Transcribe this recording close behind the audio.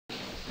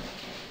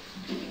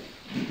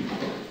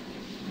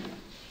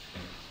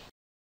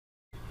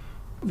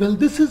Well,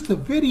 this is the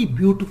very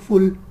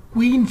beautiful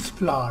queen's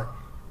flower.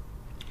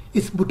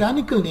 Its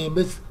botanical name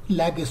is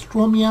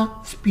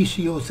Lagerstoemia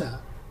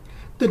speciosa.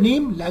 The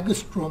name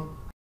Lagerstreom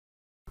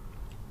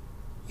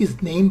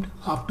is named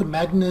after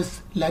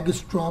Magnus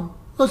Lagerstreom,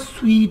 a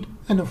Swede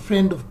and a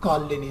friend of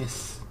Carl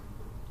Linneaus.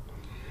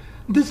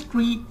 This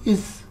tree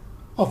is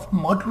of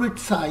moderate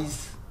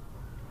size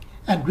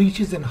and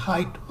reaches in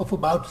height of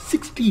about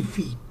 60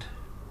 feet.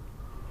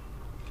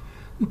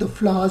 The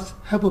flowers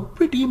have a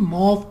pretty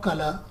mauve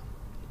color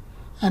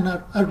and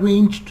are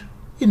arranged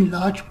in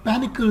large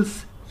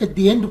panicles at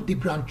the end of the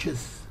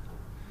branches.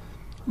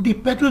 The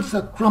petals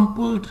are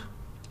crumpled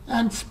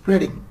and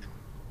spreading.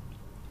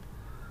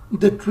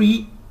 The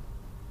tree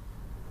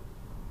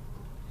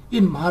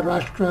in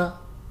Maharashtra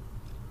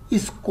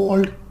is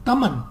called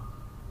Taman,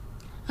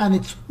 and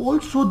it's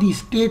also the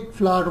state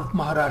flower of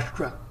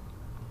Maharashtra.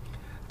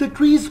 The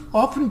tree is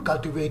often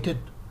cultivated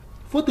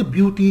for the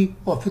beauty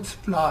of its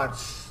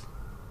flowers.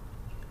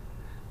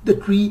 The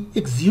tree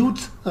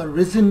exudes a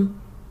resin.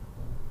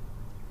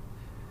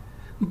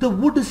 The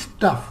wood is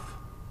tough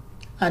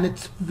and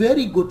it's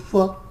very good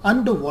for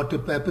underwater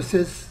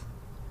purposes,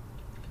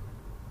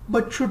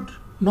 but should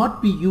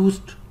not be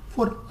used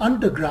for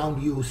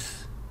underground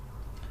use.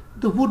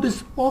 The wood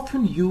is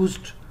often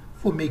used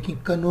for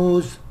making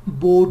canoes,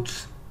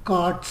 boats,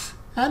 carts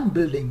and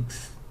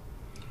buildings.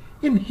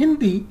 In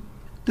Hindi,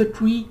 the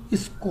tree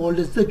is called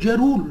as the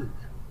jarul.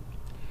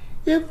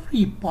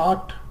 Every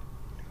part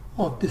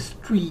of this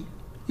tree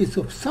is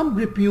of some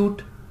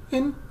repute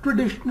in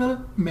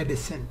traditional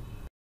medicine.